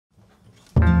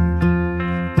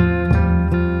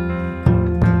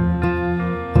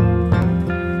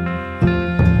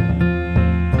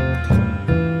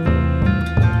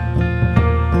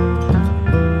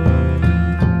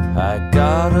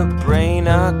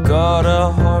got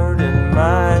a heart in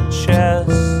my chest.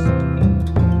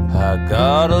 I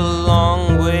got a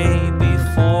long way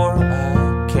before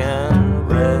I can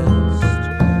rest.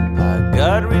 I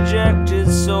got rejected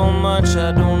so much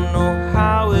I don't know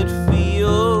how it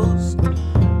feels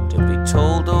to be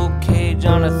told, okay,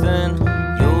 Jonathan,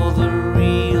 you're the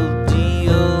real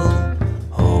deal.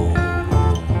 Oh,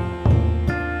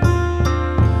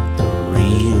 the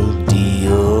real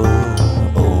deal.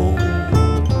 Oh,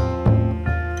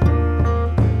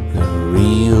 the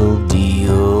real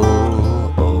deal.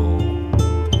 Oh,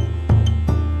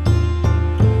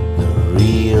 the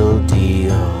real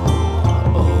deal.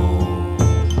 Oh,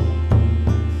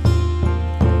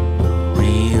 the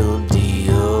real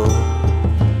deal.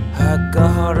 I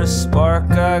got a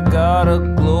spark, I got a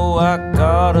glow, I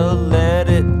gotta let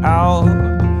it out.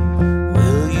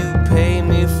 Will you pay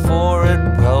me for it?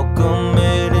 Welcome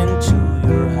it into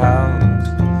your house.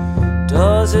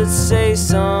 Does it say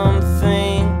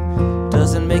something?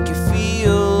 Does it make you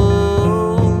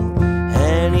feel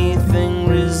anything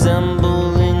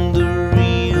resembling the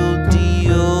real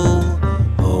deal?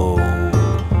 Oh,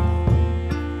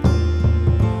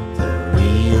 the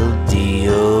real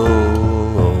deal.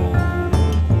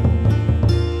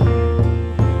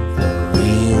 The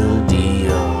real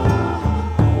deal.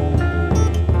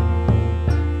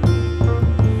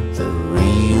 The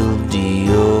real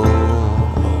deal.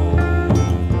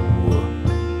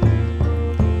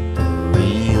 The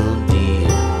real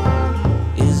deal.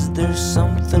 Is there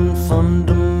something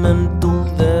fundamental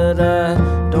that I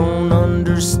don't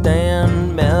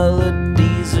understand?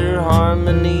 Melodies or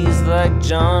harmonies like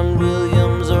John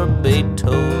Williams or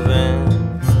Beethoven?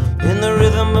 In the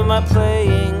rhythm of my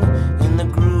playing,